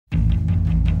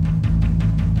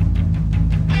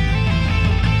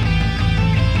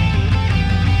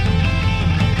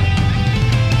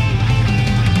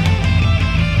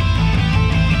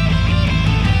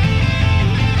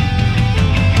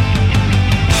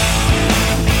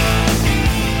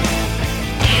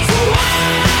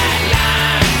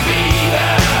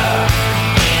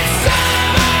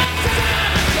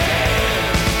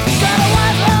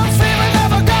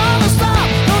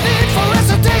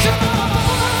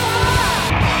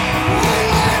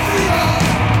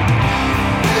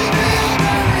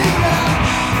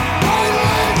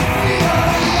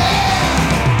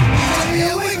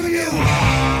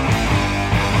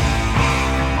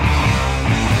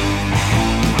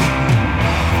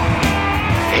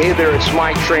Hey there, it's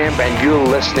Mike Tramp, and you're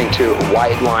listening to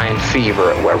White Line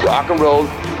Fever, where rock and roll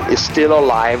is still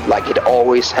alive like it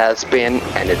always has been,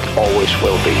 and it always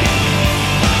will be.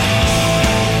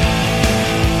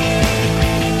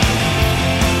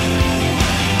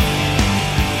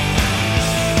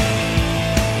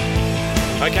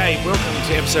 Okay, welcome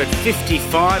to episode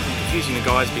 55. I'm confusing the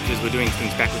guys because we're doing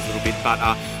things backwards a little bit, but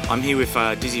I'm here with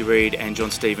Dizzy Reed and John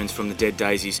Stevens from the Dead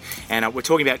Daisies, and we're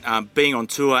talking about being on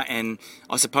tour. And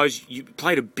I suppose you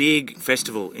played a big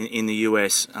festival in the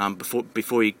US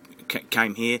before you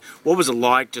came here. What was it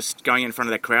like just going in front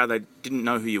of that crowd? They didn't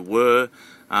know who you were.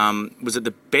 Was it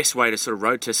the best way to sort of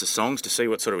road test the songs to see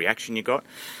what sort of reaction you got?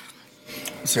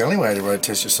 It's the only way to road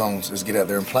test your songs is get out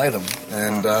there and play them.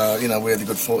 And, we had the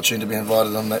good fortune to be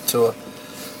invited on that tour.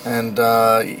 And,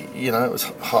 it was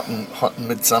hot in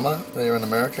midsummer there in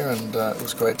America, and it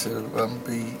was great to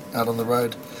be out on the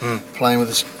road playing with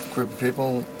this group of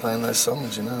people, playing those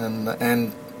songs,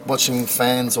 and watching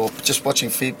fans or just watching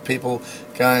people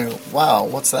going, wow,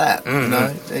 what's that?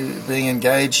 Mm-hmm. Being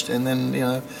engaged, and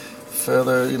then,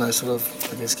 further, sort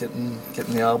of, I guess, getting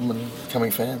the album and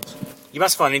becoming fans. You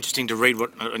must find it interesting to read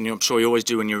what, and I'm sure you always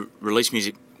do when you release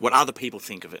music, what other people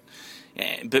think of it.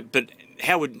 But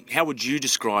how would you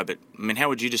describe it? I mean, how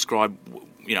would you describe,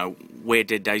 where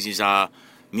Dead Daisies are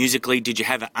musically? Did you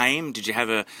have an aim? Did you have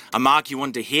a mark you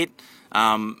wanted to hit?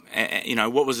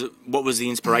 What was the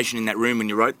inspiration in that room when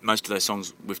you wrote most of those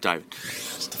songs with David?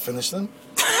 Just to finish them.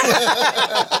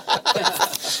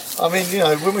 I mean,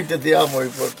 when we did the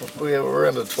album, we were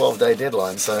under a 12-day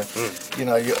deadline, so,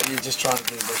 you're just trying to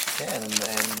do the best you can,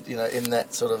 and in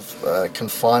that sort of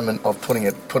confinement of putting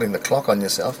the clock on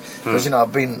yourself, because,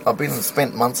 I've been and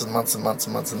spent months and months and months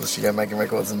and months in the studio making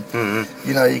records, and,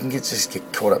 you can just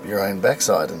get caught up your own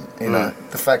backside, and,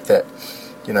 the fact that,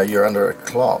 you're under a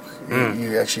clock,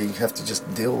 you actually have to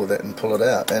just deal with it and pull it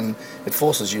out, and it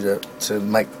forces you to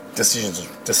make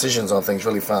decisions on things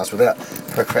really fast without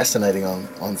procrastinating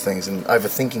on things and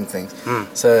overthinking things.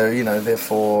 So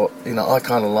therefore, I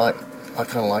kind of like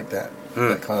that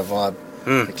kind of vibe.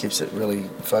 It keeps it really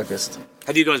focused.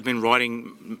 Have you guys been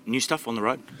writing new stuff on the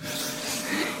road?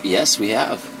 Yes, we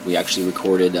have. We actually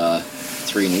recorded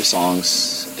 3 new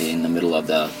songs in the middle of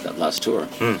that last tour.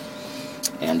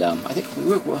 And I think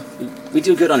we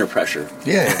do good under pressure.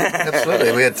 Yeah,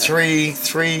 absolutely. We had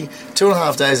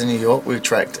 2.5 days in New York we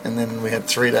tracked, and then we had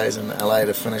 3 days in LA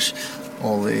to finish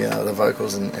all the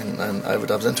vocals and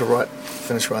overdubs, and to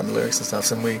finish writing the lyrics and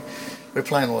stuff. And we're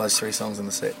playing all those 3 songs in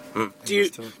the set. Do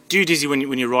you, Dizzy,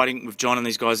 when you're writing with John and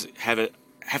these guys,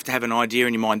 have to have an idea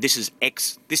in your mind? This is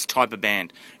this type of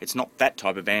band. It's not that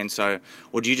type of band. So,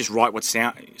 or do you just write what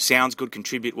sounds good,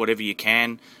 contribute whatever you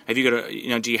can? Have you got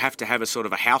do you have to have a sort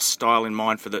of a house style in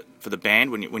mind for the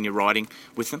band when you're writing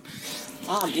with them?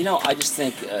 I just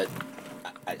think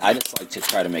I just like to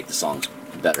try to make the songs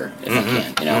better if I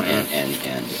can,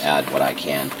 and add what I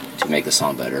can to make the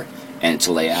song better, and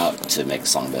to lay out to make the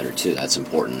song better too. That's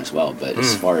important as well. But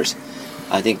as far as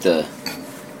I think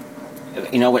I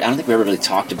don't think we ever really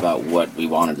talked about what we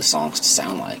wanted the songs to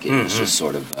sound like. It was just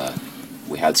sort of,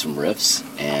 we had some riffs,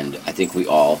 and I think we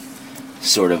all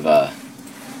sort of,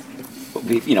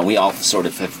 we all sort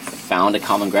of have found a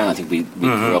common ground. I think we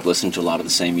grew up listening to a lot of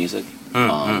the same music,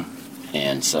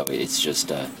 and so it's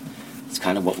just, it's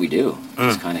kind of what we do. It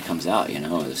just kind of comes out,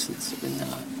 It's been,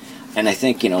 and I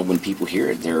think, when people hear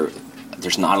it,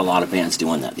 there's not a lot of bands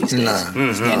doing that these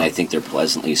days, and I think they're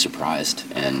pleasantly surprised,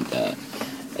 and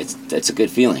it's a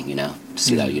good feeling, to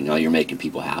see that you're making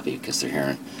people happy because they're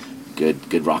hearing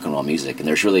good rock and roll music, and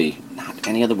there's really not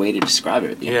any other way to describe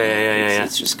it.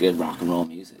 It's just good rock and roll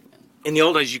music. In the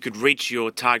old days, you could reach your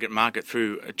target market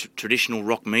through traditional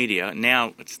rock media.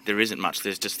 Now there isn't much.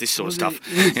 There's just this sort of stuff.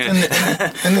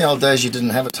 In the old days, you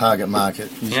didn't have a target market.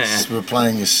 You just were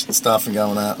playing your stuff and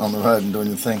going out on the road and doing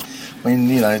your thing. I mean,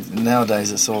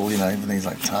 nowadays it's all, everything's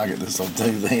like Target this or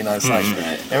do that, it's like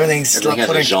everything's like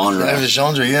putting a genre. Whereas,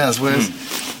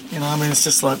 it's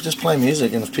just like, just play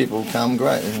music, and if people come,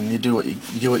 great, and you do what you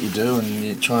do, and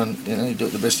you try and you do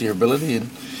it the best of your ability.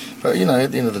 But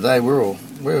at the end of the day, we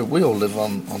all live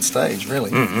on stage,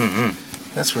 really.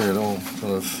 That's where it all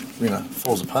sort of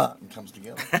falls apart and comes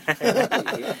together.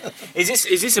 Is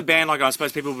this a band, like, I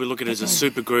suppose people will look at it as a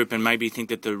super group and maybe think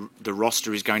that the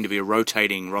roster is going to be a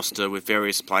rotating roster with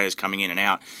various players coming in and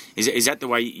out? Is that the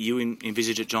way you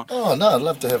envisage it, John? Oh no, I'd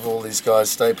love to have all these guys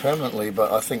stay permanently,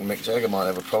 but I think Mick Jagger might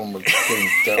have a problem with getting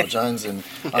Daryl Jones, and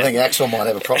I think Axl might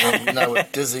have a problem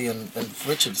with Dizzy and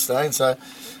Richard staying. So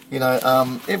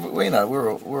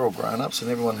we're all grown ups, and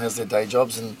everyone has their day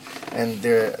jobs and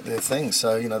their things.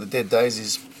 So the Dead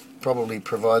Daisies probably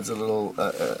provides a little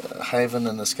haven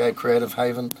and escape, creative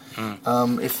haven,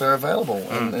 if they're available.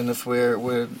 And if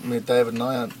me, David and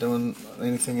I aren't doing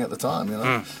anything at the time, you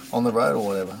know, on the road or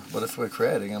whatever. But if we're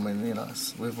creating, I mean, you know,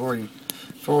 we've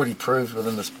already proved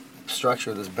within this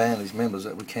structure of this band, these members,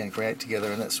 that we can create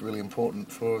together, and that's really important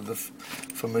for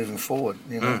moving forward,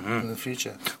 you know, in the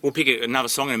future. We'll pick another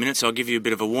song in a minute, so I'll give you a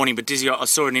bit of a warning. But Dizzy, I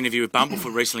saw an interview with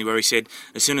Bumblefoot recently where he said,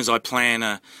 as soon as I plan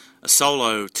a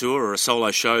solo tour or a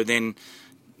solo show, then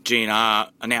GNR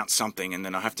announce something, and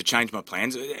then I have to change my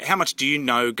plans. How much do you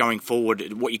know going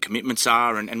forward what your commitments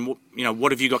are, and what, you know,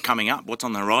 what have you got coming up? What's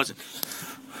on the horizon?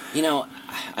 You know,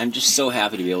 I'm just so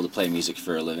happy to be able to play music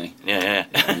for a living. Yeah.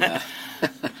 And,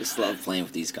 I just love playing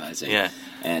with these guys.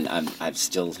 And I'm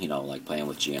still, you know, like playing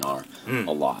with GNR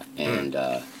a lot. And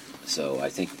so I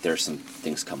think there's some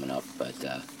things coming up. But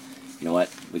you know what?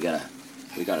 We got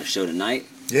a show tonight.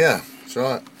 Yeah, that's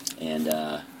right.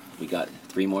 And we got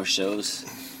 3 more shows,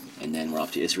 and then we're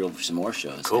off to Israel for some more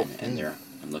shows. Cool. And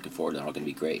I'm looking forward. They're all going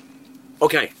to be great.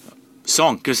 Okay.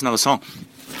 Song. Give us another song.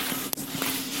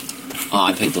 Oh,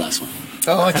 I picked the last one.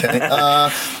 Oh, okay. I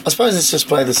suppose let's just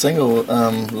play the single,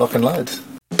 Lock and Load.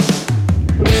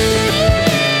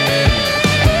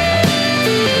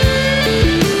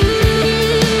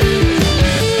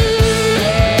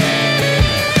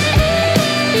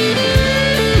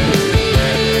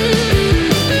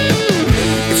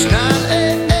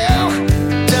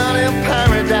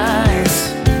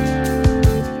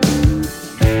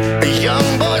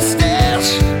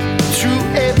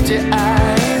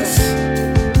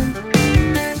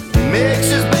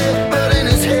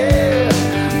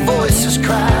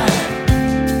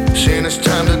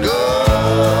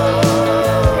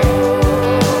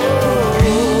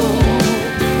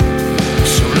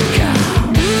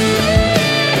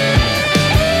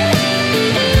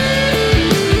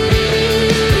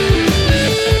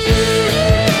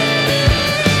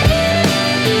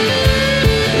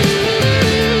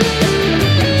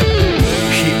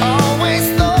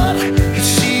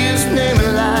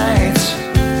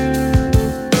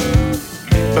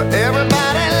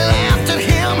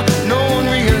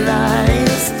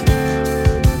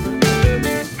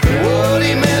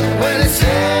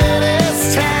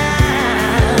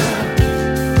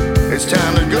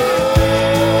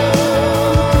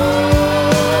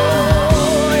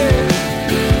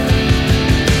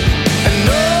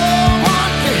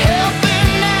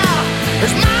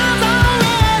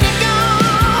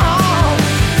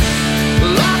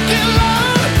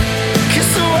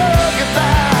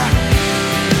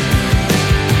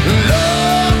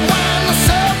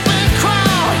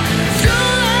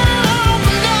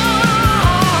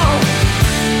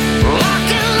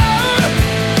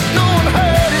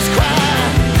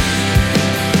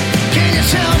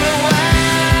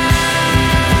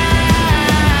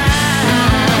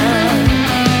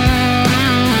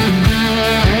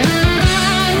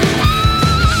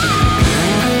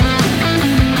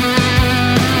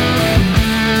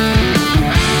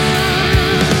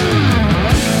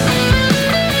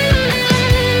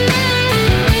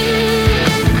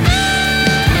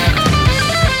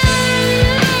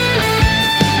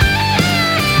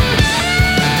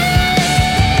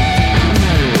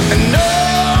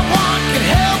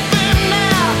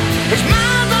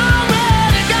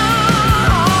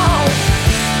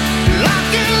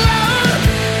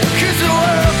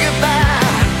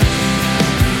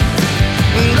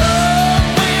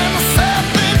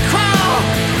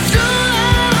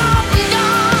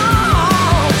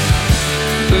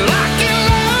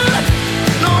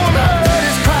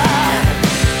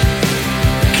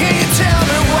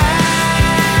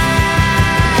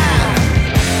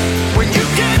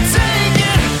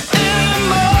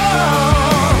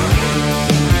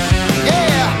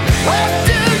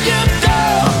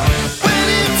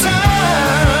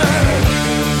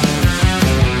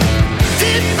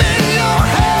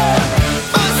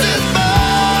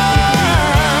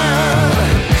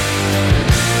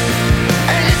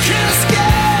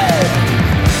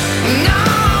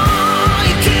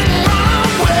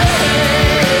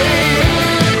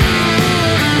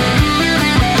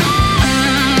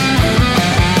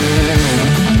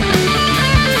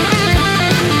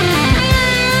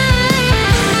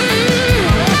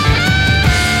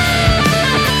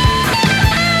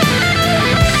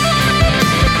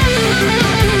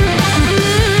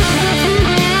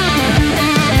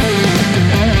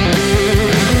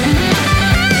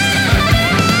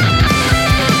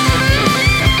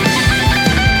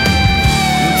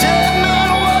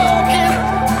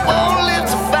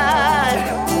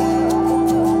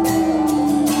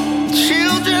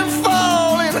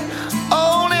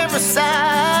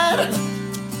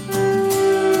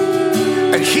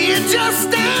 And he just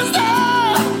stands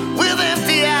there with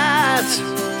empty eyes,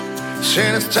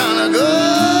 saying it's time to go.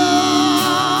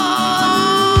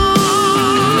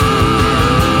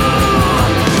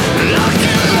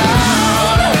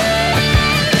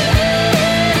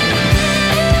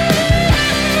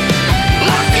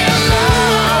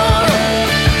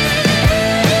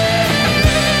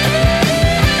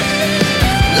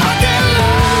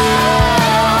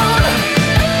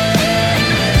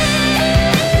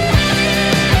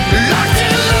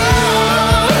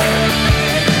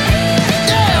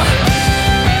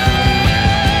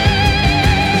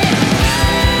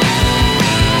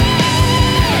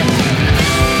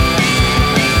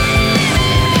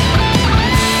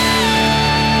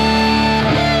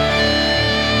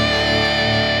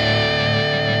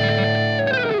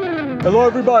 Hello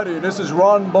everybody, this is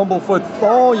Ron Bumblefoot.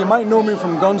 Oh, you might know me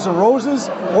from Guns N' Roses,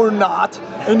 or not,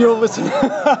 and you're listening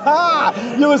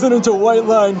to White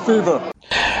Line Fever.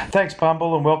 Thanks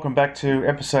Bumble, and welcome back to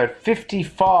episode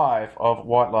 55 of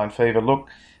White Line Fever. Look,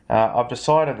 I've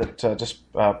decided that just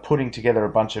putting together a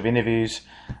bunch of interviews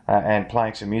and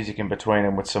playing some music in between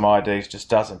them with some IDs just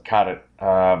doesn't cut it.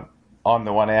 I'm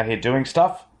the one out here doing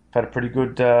stuff. I've had a pretty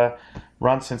good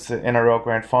run since the NRL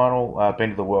Grand Final,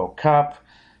 been to the World Cup.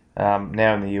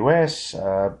 Now in the US,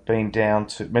 been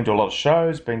to a lot of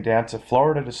shows, been down to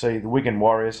Florida to see the Wigan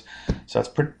Warriors. So it's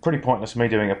pretty pointless me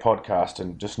doing a podcast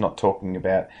and just not talking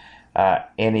about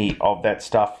any of that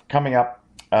stuff. Coming up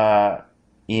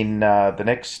in the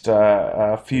next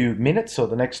few minutes or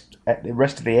the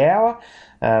rest of the hour,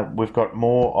 we've got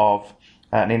more of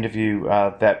an interview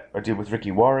that I did with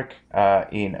Ricky Warwick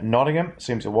in Nottingham.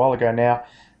 Seems a while ago now.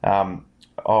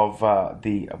 Of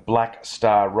the Black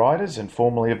Star Riders and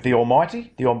formerly of the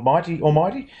Almighty,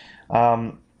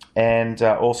 and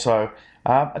also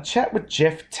a chat with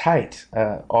Geoff Tate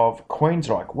of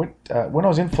Queensryche. When I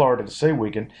was in Florida to see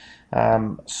Wigan,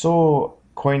 saw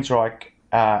Queensryche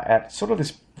at sort of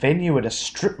this venue at a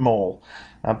strip mall.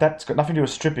 That's got nothing to do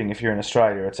with stripping if you're in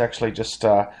Australia. It's actually just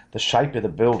the shape of the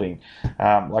building.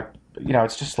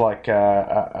 It's just like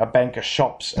a bank of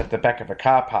shops at the back of a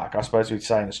car park, I suppose we'd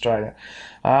say in Australia.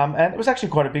 And it was actually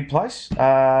quite a big place.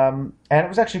 And it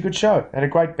was actually a good show. It had a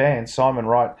great band, Simon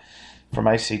Wright from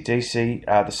AC/DC,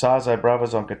 the Sarzo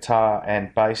brothers on guitar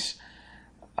and bass,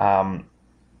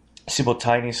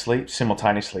 simultaneously,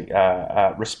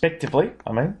 respectively,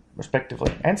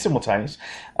 and simultaneous.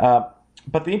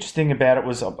 But the interesting thing about it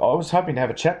was I was hoping to have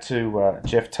a chat to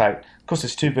Geoff Tate. Of course,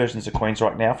 there's two versions of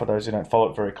Queensryche now, for those who don't follow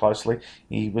it very closely.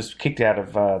 He was kicked out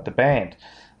of the band,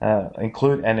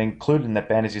 included in that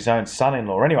band is his own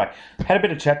son-in-law. Anyway, had a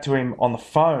bit of chat to him on the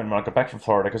phone when I got back from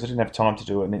Florida because I didn't have time to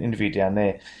do an interview down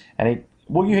there. And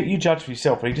you judge for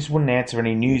yourself, but he just wouldn't answer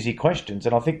any newsy questions.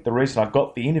 And I think the reason I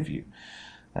got the interview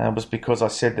was because I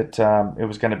said that it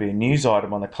was going to be a news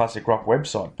item on the Classic Rock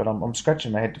website, but I'm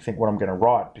scratching my head to think what I'm going to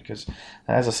write because,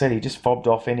 as I said, he just fobbed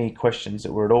off any questions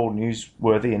that were at all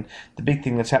newsworthy. And the big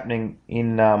thing that's happening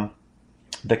in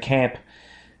the camp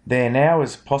there now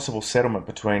is possible settlement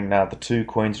between the two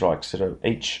Queensryches that are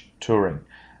each touring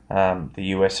the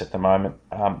US at the moment.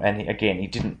 And he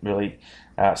didn't really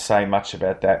say much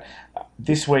about that.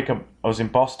 This week I was in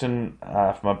Boston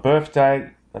for my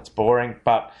birthday. That's boring,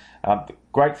 but the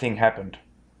great thing happened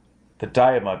the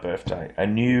day of my birthday. A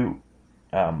new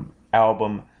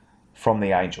album from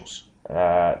the Angels.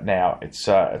 Now it's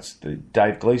the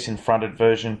Dave Gleason fronted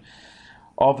version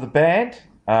of the band,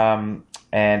 and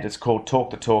it's called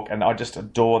Talk the Talk. And I just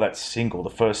adore that single, the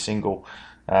first single,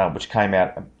 which came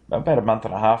out about a month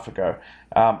and a half ago.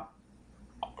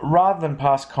 Rather than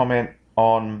pass comment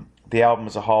on the album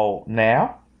as a whole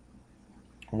now,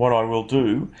 what I will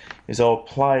do is I'll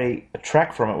play a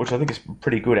track from it, which I think is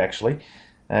pretty good actually.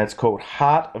 It's called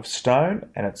Heart of Stone,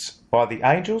 and it's by the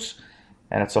Angels,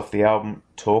 and it's off the album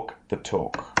Talk the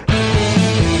Talk.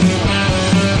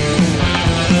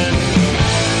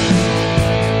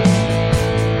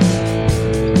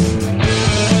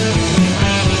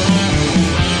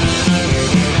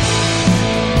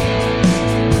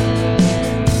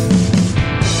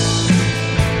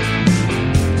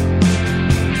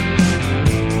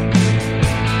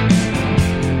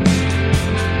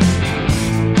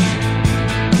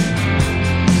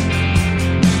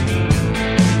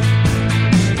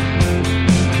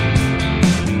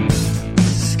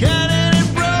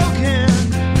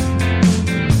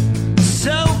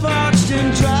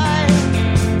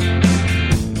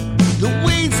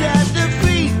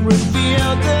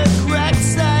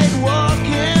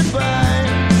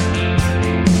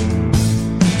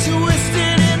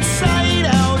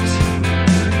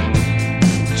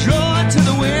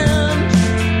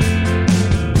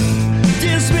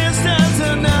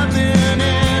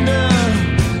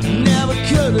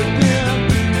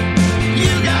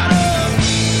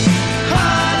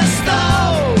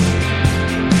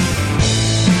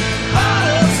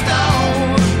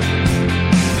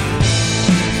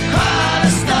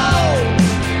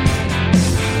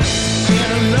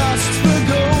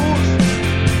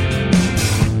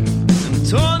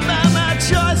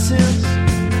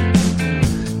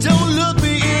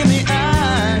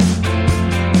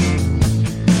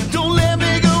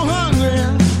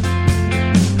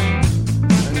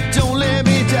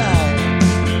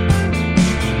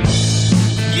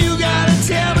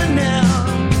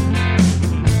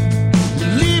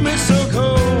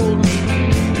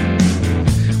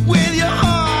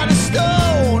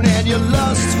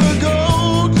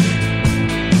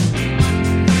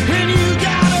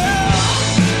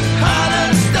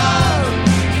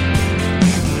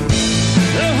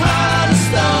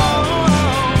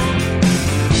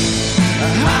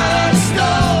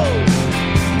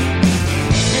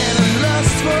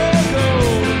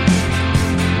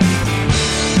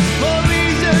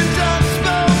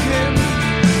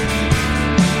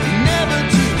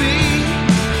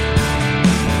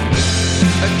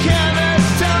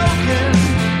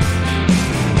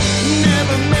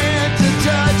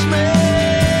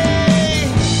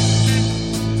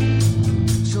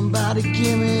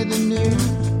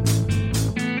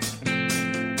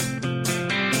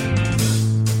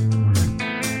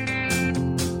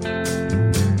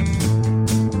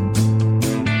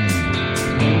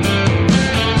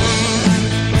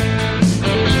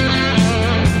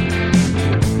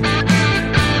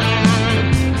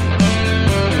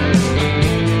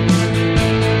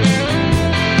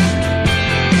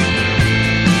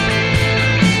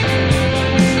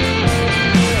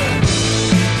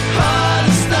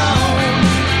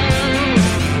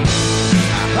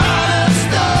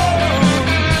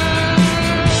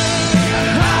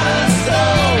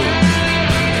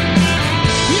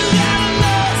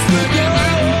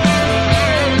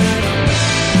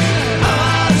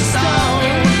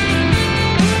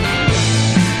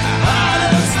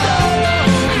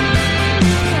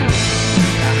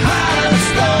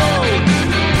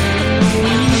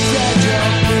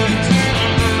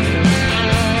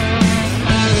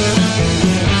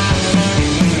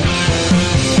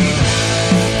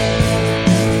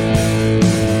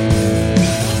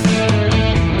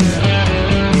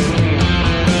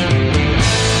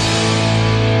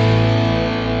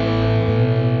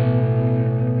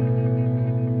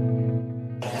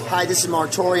 this is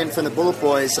Martorian from the Bullet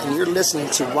Boys, and you're listening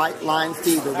to White Line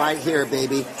Fever right here,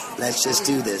 baby. Let's just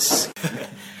do this.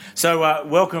 So,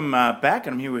 welcome back,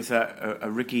 and I'm here with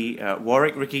Ricky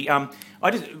Warwick. Ricky,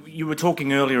 you were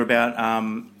talking earlier about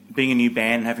being a new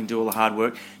band and having to do all the hard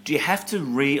work. Do you have to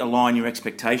realign your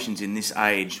expectations in this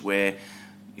age where,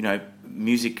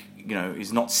 music,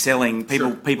 is not selling?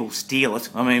 People steal it.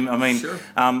 I mean, Sure.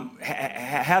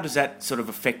 How does that sort of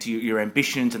affect your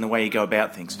ambitions and the way you go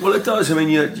about things? Well, it does. I mean,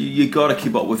 you got to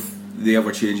keep up with the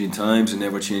ever-changing times and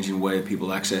ever-changing way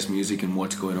people access music and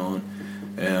what's going on.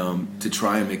 To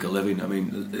try and make a living. I mean,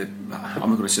 I'm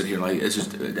not going to sit here like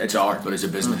it's art, but it's a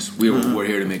business. We're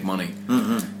here to make money.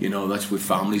 That's with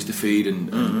families to feed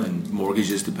and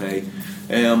mortgages to pay.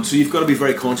 So you've got to be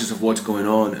very conscious of what's going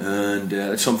on, and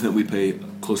it's something that we pay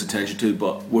close attention to.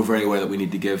 But we're very aware that we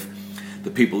need to give the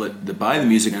people that buy the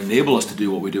music and enable us to do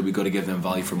what we do. We've got to give them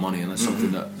value for money, and that's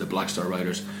something that the Black Star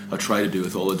writers have tried to do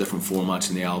with all the different formats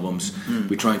in the albums.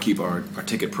 We try and keep our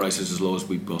ticket prices as low as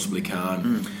we possibly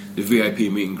can. The VIP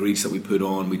meet and greets that we put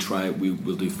on,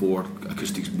 we'll do 4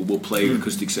 acoustics. We'll play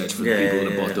acoustic sets for the people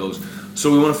that have bought those. So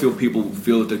we want to people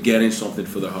feel that they're getting something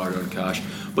for their hard-earned cash.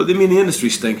 But I mean, the industry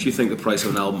stinks. You think the price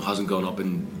of an album hasn't gone up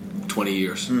in 20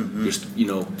 years? Just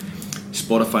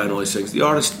Spotify and all these things. The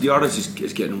artist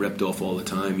is getting ripped off all the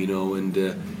time, and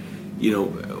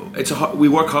we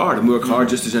work hard, and we work hard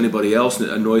just as anybody else. And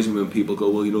it annoys me when people go,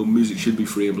 well, music should be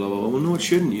free and blah blah blah. Well, no, it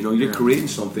shouldn't. You're creating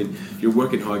something. You're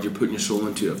working hard. You're putting your soul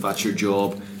into it. If that's your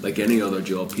job, like any other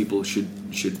job, people should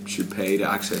pay to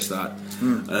access that.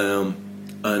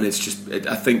 And it's just,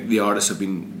 I think the artists they've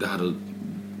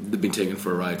been taken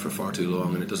for a ride for far too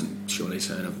long, and it doesn't show any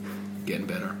sign of getting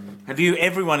better.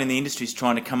 Everyone in the industry is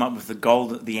trying to come up with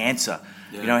the answer.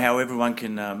 How everyone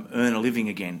can earn a living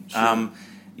again. Sure.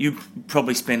 You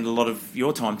probably spend a lot of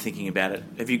your time thinking about it.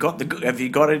 Have you got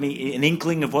an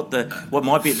inkling of what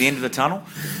might be at the end of the tunnel?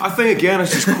 I think again,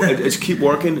 it's keep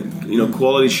working.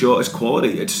 Quality show is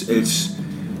quality. It's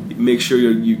make sure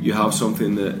you have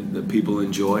something that people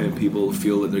enjoy and people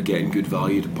feel that they're getting good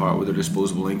value to part with their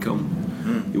disposable income.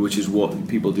 Which is what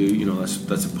people do.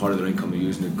 That's a part of their income they're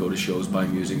using to go to shows, buy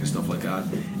music and stuff like that,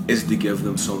 is to give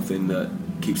them something that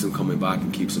keeps them coming back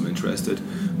and keeps them interested.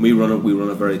 We run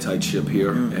a very tight ship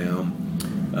here,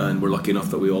 and we're lucky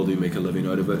enough that we all do make a living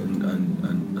out of it,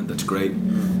 and that's great.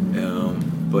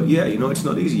 But yeah, it's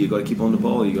not easy. You got to keep on the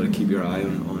ball. You got to keep your eye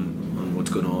on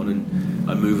what's going on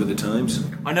and move with the times.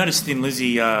 I noticed Thin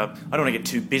Lizzy. I don't want to get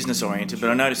too business oriented, but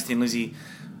I noticed Thin Lizzy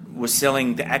was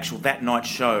selling the actual that night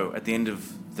show at the end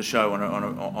of the show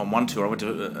on one tour. I went to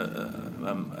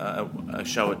a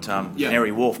show at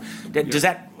Canary Wharf. Does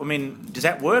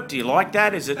that work? Do you like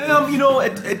that? Is it?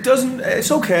 It doesn't.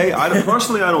 It's okay. I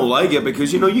don't like it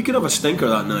because you can have a stinker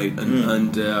that night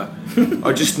and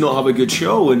or just not have a good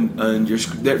show and you're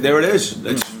there. It is.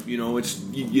 It's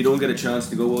you don't get a chance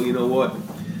to go. Well, you know what?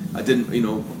 I didn't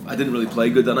really play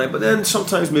good that night. But then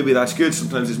sometimes maybe that's good.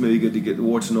 Sometimes it's maybe good to get the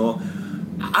warts and all.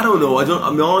 I don't know. I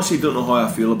honestly don't know how I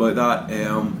feel about that.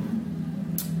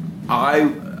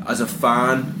 I, as a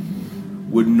fan,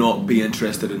 would not be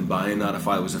interested in buying that if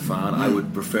I was a fan. I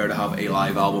would prefer to have a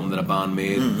live album that a band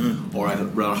made, or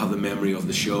I'd rather have the memory of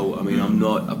the show. I mean, I'm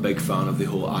not a big fan of the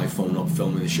whole iPhone up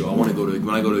filming the show. I want to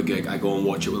when I go to a gig, I go and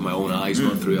watch it with my own eyes,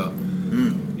 not through a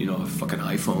fucking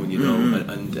iPhone,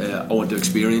 and I want to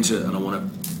experience it, and I want to.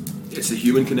 It's a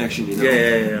human connection,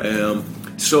 Yeah.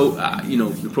 So,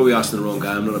 you're probably asking the wrong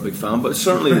guy. I'm not a big fan, but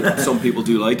certainly some people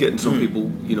do like it, and some people,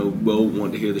 will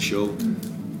want to hear the show.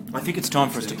 I think it's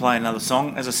time for us to play another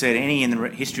song. As I said, any in the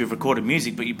history of recorded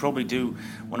music, but you probably do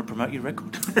want to promote your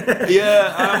record.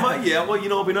 Yeah. Well,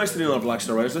 it'd be nice to do another Black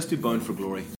Star Riders. Let's do Bound for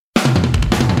Glory.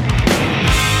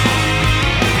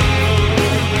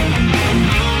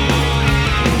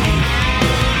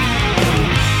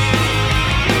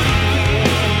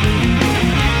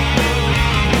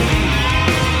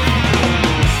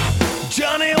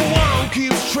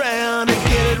 Trying to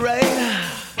get it right.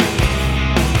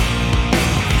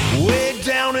 Way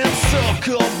down in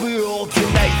Circleville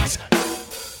tonight.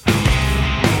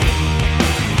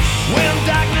 When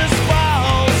darkness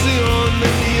falls in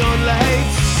the neon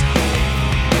lights,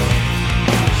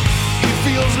 he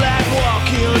feels like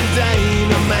walking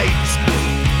dynamite.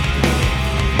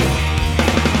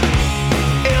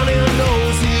 And he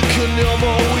knows he can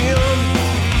never win.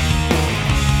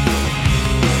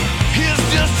 He's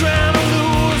just trying to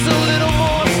lose a little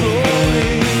more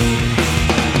slowly.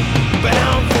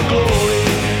 Bound for glory.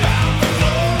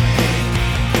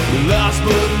 Lost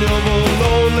but never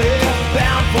lonely.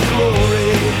 Bound for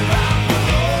glory.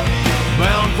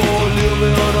 Bound for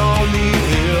living on the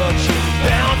edge.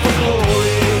 Bound for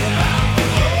glory.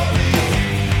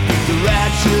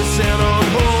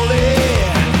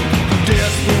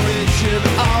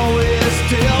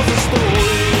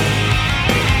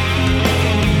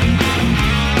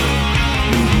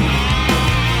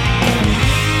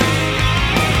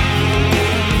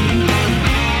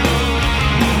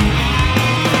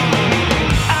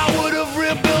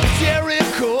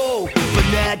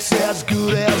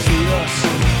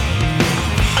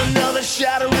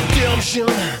 passion,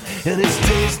 and it's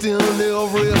tasting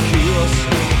every kiss.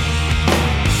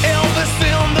 Elvis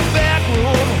in the back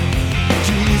room,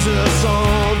 Jesus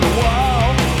on the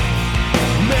wall,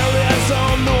 Mary's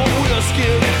on the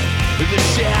whiskey, the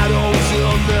shadows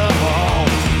in the hall.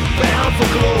 Bound for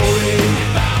glory,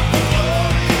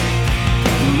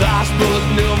 lost but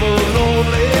never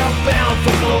lonely. Bound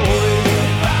for glory,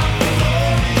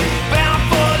 bound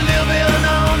for living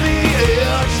on the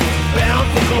edge. Bound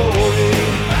for glory,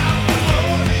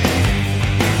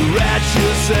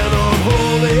 righteous and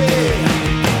unholy.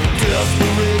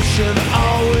 Desperation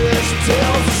always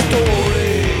tells a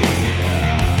story.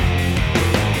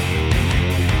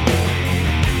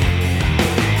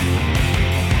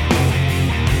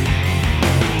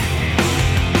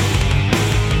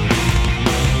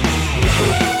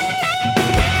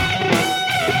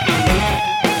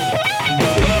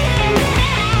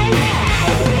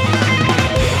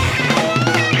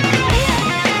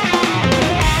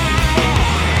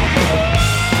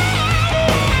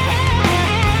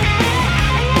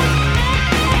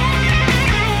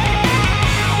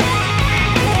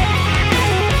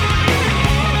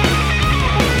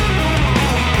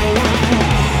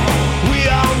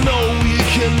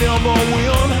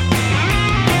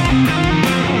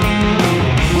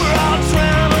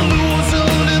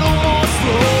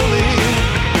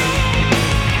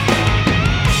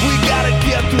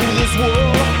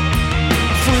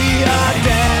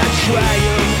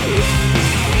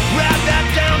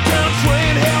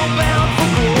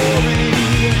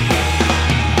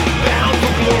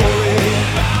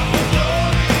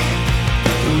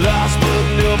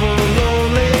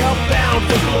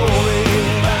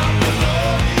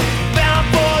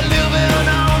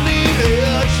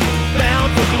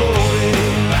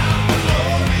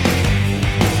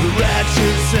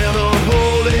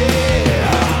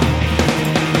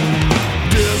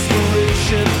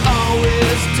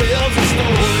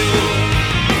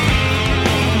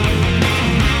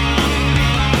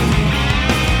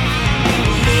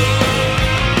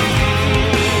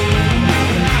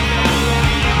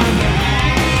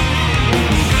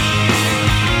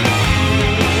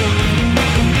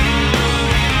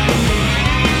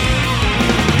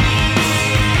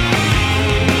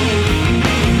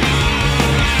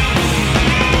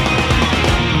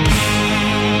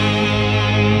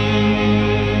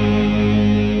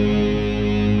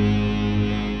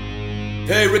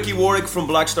 From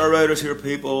Black Star Riders here,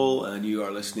 people, and you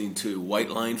are listening to White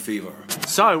Line Fever.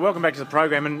 So, welcome back to the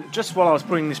program, and just while I was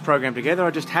putting this program together,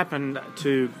 I just happened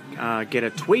to get a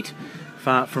tweet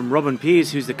from Robin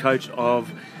Pears, who's the coach of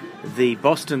the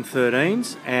Boston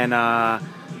 13s, and now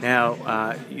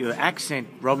your accent,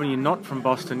 Robin, you're not from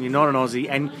Boston, you're not an Aussie,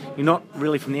 and you're not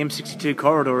really from the M62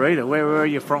 corridor either. Where are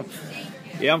you from?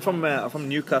 Yeah, I'm from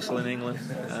Newcastle in England,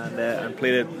 and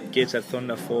played at Gateshead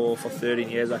Thunder for 13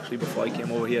 years actually before I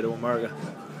came over here to America.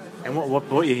 And what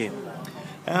brought you here?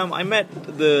 I met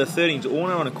the 13's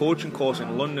owner on a coaching course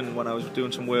in London when I was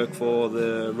doing some work for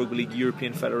the Rugby League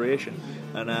European Federation,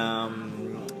 and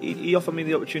he offered me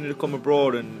the opportunity to come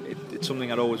abroad, and it's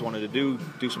something I'd always wanted to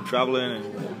do some travelling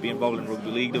and be involved in rugby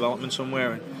league development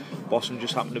somewhere, and Boston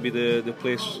just happened to be the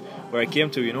place where I came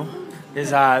to, you know.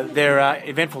 There are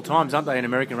eventful times, aren't they, in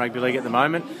American Rugby League at the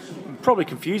moment? Probably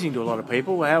confusing to a lot of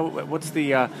people. What's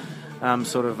the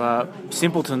sort of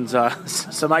simpleton's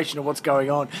summation of what's going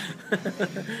on?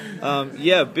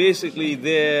 Yeah, basically,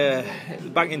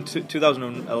 back in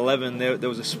 2011, there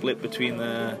was a split between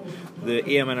the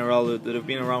AMNRL that have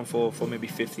been around for maybe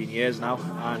 15 years now,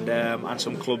 and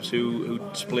some clubs who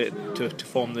split to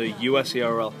form the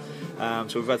USARL.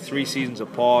 So we've had 3 seasons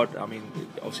apart. I mean,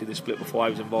 obviously they split before I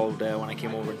was involved when I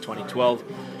came over in 2012.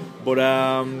 But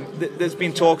there's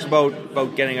been talks about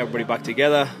getting everybody back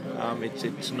together.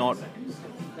 It's not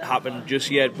happened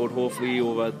just yet, but hopefully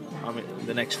over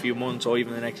the next few months or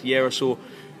even the next year or so,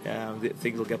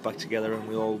 things will get back together and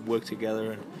we'll all work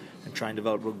together and try and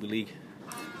develop rugby league.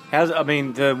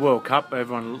 The World Cup,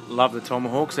 everyone loved the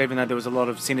Tomahawks, even though there was a lot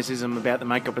of cynicism about the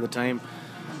makeup of the team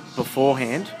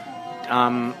beforehand.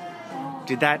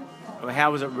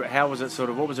 How was it sort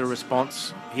of, what was the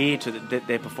response here to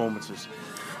their performances?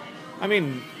 I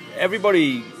mean,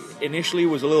 everybody initially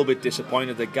was a little bit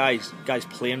disappointed that guys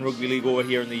playing rugby league over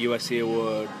here in the USA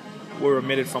were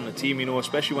omitted from the team, you know,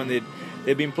 especially when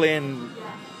they'd been playing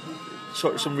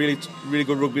some really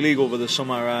good rugby league over the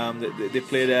summer. They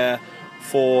played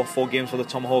four games for the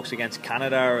Tomahawks against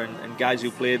Canada, and guys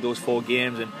who played those 4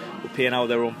 games and were paying out of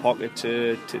their own pocket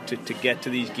to get to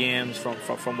these games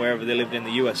from wherever they lived in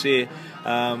the USA.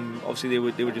 Obviously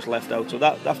they were just left out, so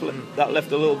that left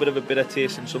a little bit of a bitter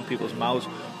taste in some people's mouths.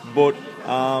 But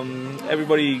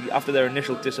everybody, after their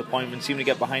initial disappointment, seemed to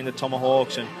get behind the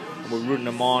Tomahawks and were rooting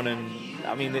them on. And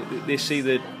I mean, they see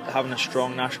that having a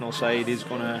strong national side is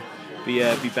going to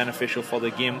be beneficial for the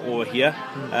game over here.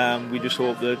 We just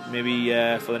hope that maybe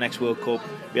for the next World Cup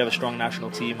we have a strong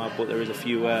national team, but there is a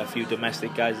few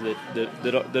domestic guys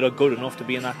that are good enough to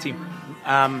be in that team.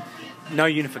 No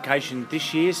unification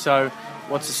this year, so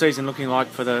what's the season looking like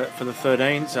for the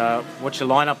 13s? What's your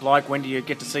lineup like? When do you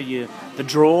get to see the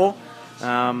draw?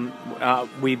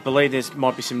 We believe there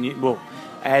might be some new. Well,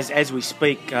 as we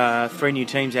speak, 3 new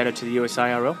teams added to the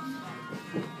USARL.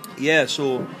 Yeah,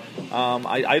 so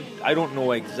I don't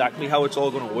know exactly how it's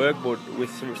all going to work, but with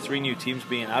 3 new teams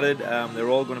being added, they're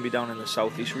all going to be down in the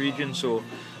southeast region. So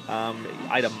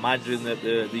I'd imagine that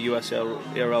the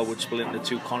USARL would split into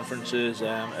 2 conferences,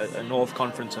 a North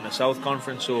Conference and a South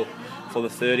Conference. So for the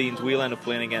 13s, we'll end up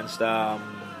playing against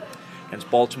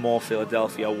Baltimore,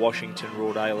 Philadelphia, Washington,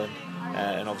 Rhode Island,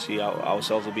 and obviously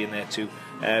ourselves will be in there too.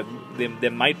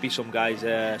 There might be some guys,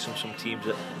 some teams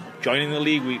that joining the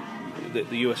league. The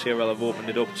USARL have opened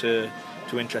it up to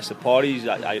interested parties.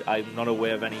 I'm not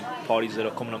aware of any parties that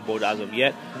are coming on board as of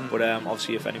yet, but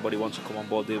obviously if anybody wants to come on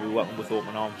board, they'll be welcome with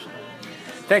open arms.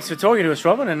 Thanks for talking to us,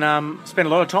 Robin, and spent a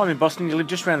lot of time in Boston. You live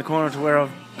just around the corner to where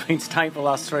I've been staying for the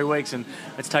last 3 weeks, and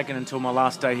it's taken until my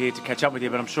last day here to catch up with you,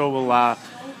 but I'm sure we'll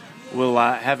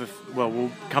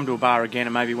come to a bar again,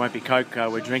 and maybe it won't be Coke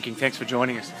we're drinking. Thanks for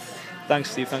joining us.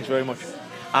 Thanks, Steve. Thanks very much.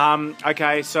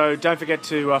 Okay, so don't forget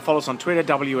to follow us on Twitter,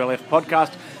 WLF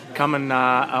Podcast. Come and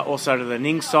also to the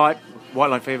Ning site,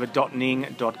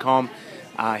 whitelinefever.ning.com.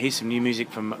 Here's some new music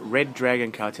from Red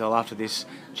Dragon Cartel. After this,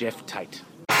 Geoff Tate.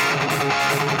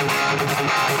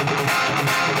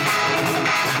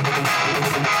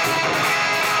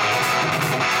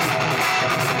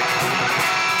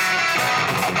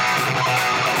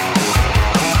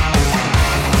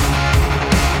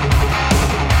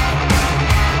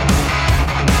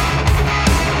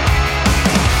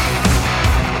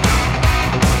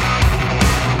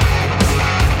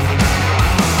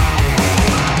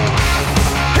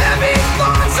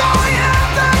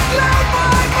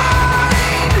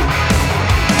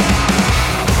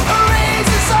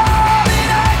 Erases all that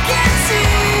I can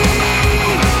see.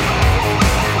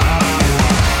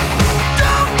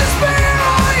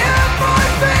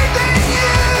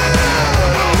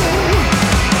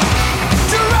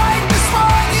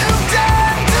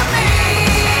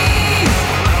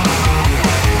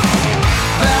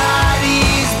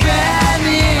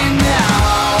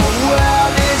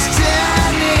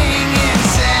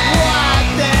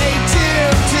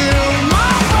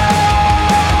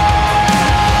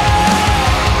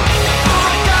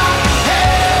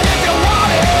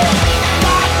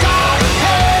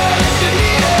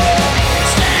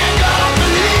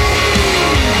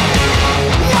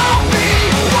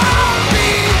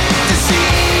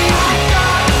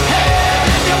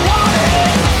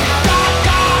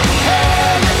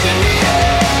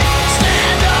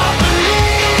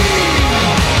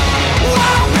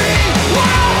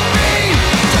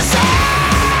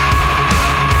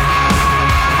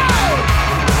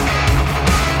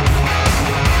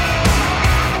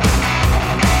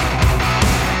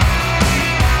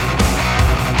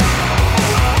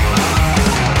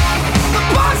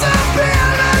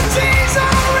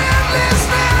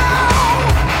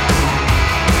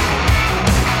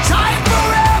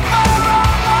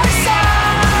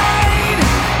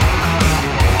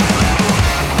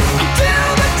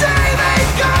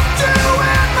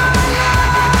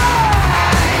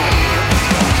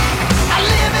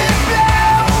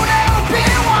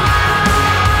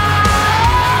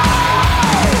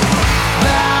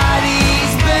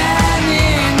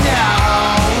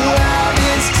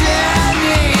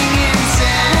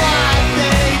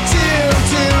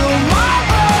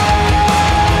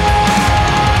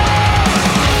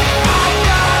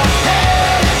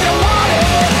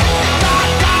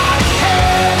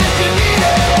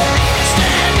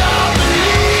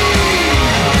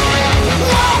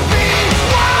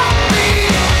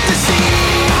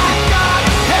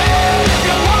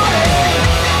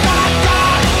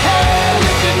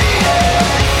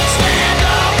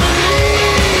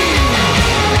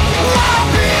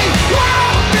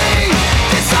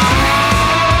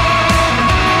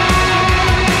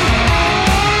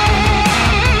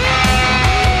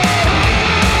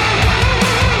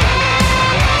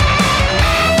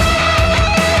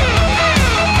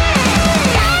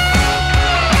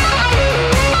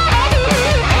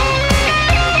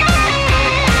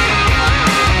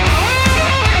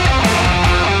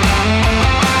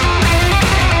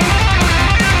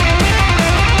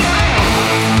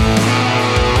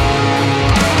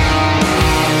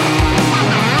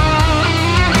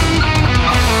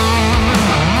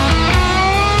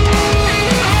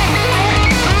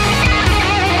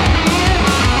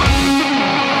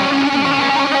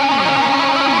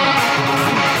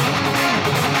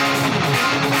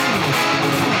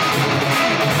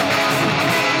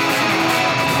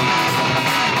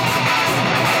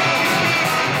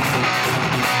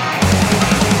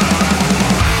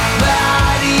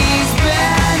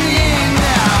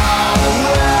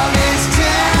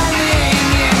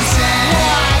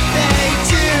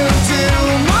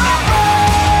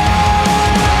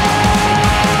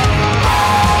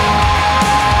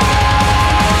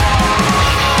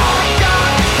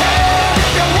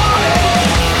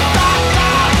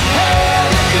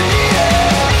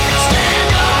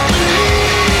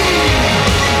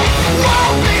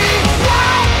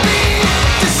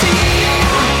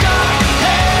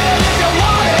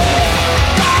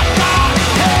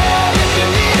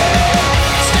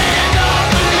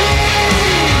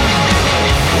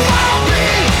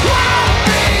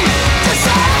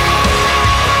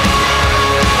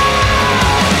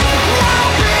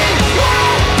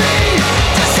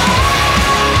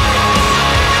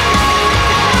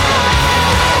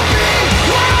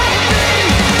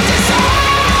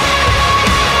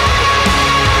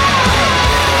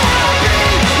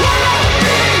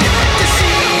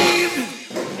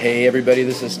 Hey everybody,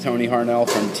 this is Tony Harnell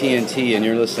from TNT and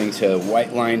you're listening to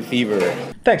White Line Fever.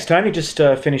 Thanks, Tony. Just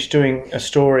finished doing a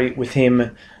story with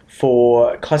him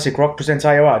for Classic Rock Presents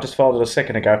AOR. Just followed it a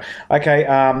second ago. Okay,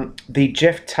 the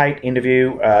Geoff Tate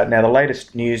interview. Now, the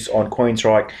latest news on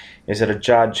Queensryche is that a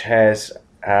judge has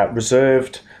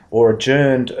reserved or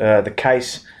adjourned the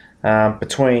case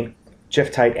between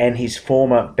Geoff Tate and his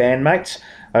former bandmates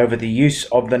over the use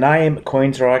of the name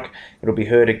Queensryche. It'll be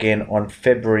heard again on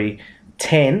February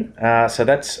 10. So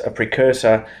that's a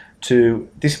precursor to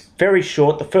this very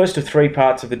short, the first of 3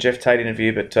 parts of the Geoff Tate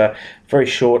interview, but very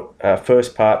short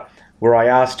first part where I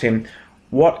asked him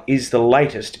what is the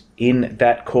latest in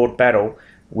that court battle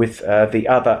with the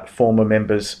other former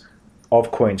members of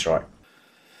Queensryche.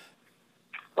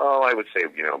 Oh, I would say,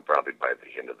 probably by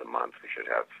the end of the month we should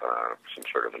have some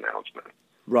sort of announcement.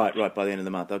 Right, by the end of the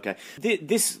month, okay.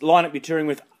 This lineup you're touring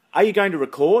with, are you going to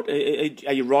record?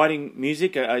 Are you writing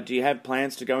music? Do you have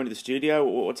plans to go into the studio?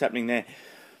 What's happening there?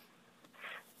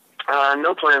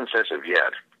 No plans as of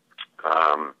yet.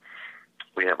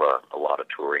 We have a lot of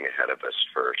touring ahead of us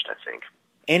first, I think.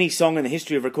 Any song in the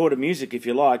history of recorded music, if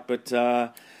you like, but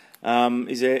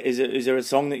is there a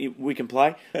song that we can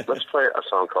play? Let's play a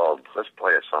song called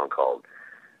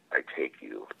 "I Take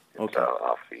You." It's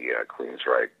off the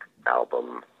Queensryche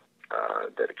album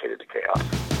dedicated to Chaos.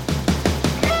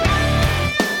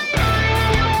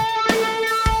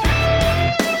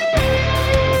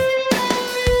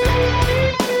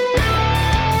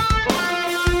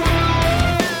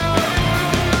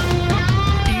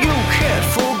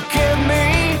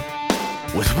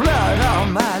 With blood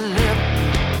on my lip,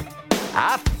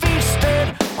 I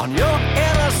feasted on your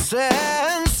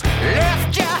innocence,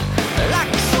 left you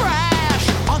like trash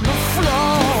on the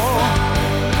floor,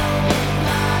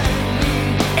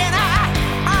 and I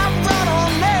run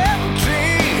on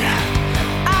empty.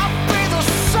 I'll be the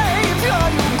savior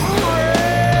you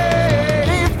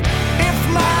crave. If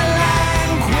my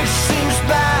language seems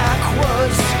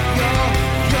backwards,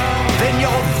 then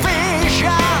your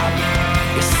vision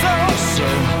is so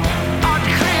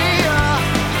unclear.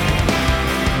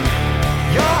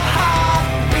 Your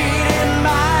heartbeat in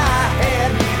my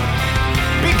head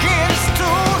begins to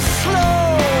slow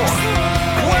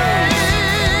way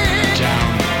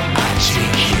down. I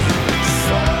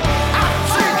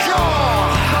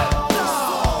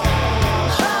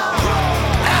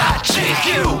take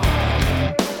you.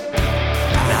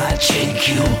 I take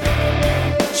you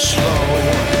slow.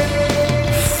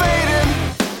 Fading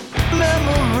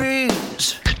memories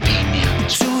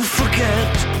to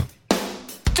forget.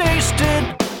 Tasted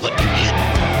what you hit,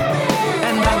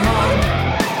 and I'm on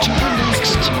to the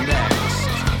next.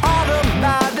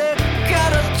 Automatic,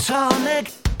 catatonic.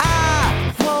 I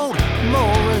won't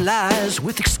moralize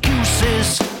with excuses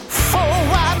for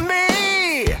why me.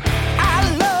 I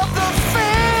love the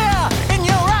fear in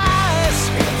your eyes.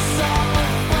 It's all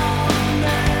for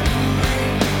memory,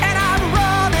 and I'm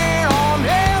running on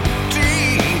empty.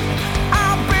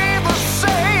 I'll be the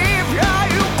savior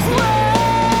you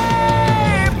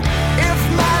crave. If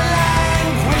my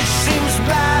language seems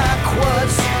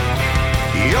backwards,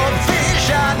 your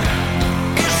vision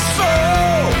is so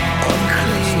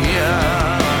unclear.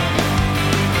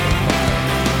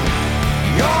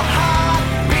 Your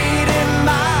heartbeat in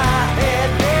my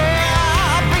head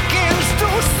begins to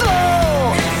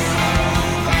slow.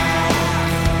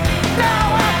 Now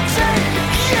I take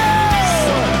you.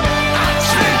 I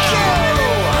take you.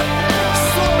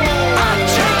 I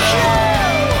take you.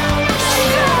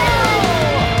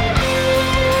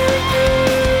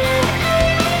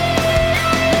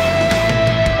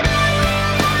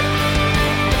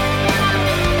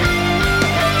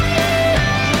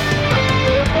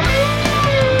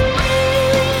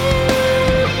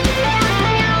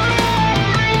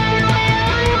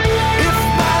 If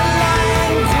my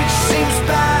language seems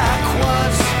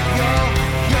backwards,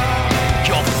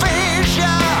 your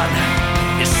vision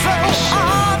is so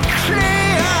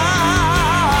unclear.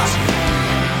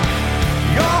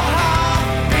 Your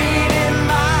heartbeat in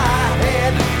my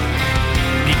head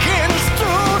begins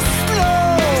to slow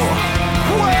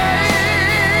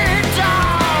way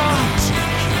down.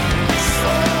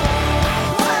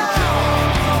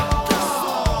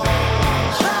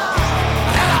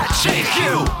 I take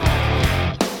you.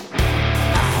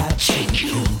 I take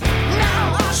you. Now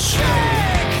I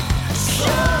take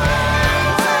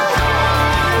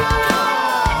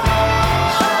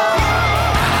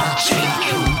I take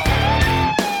you.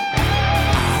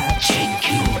 I take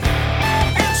you.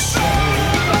 It's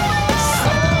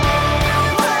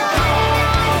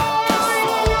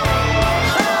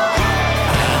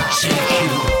I take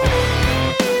you.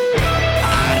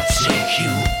 I take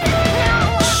you.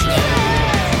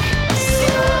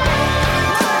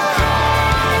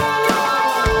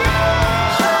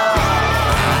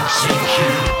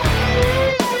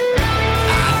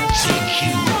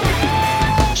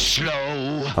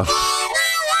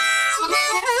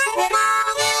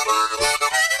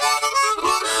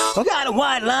 I got a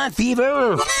white line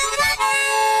fever.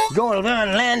 Going to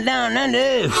land down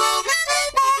under.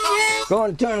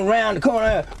 Going to turn around the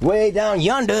corner way down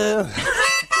yonder.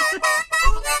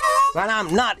 But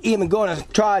I'm not even going to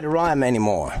try to rhyme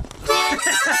anymore.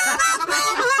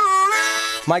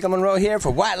 Michael Monroe here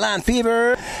for White Line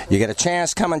Fever. You get a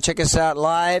chance, come and check us out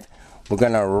live. We're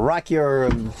going to rock your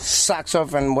socks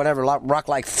off and whatever, rock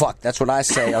like fuck. That's what I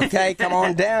say, okay? Come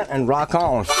on down and rock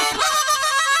on.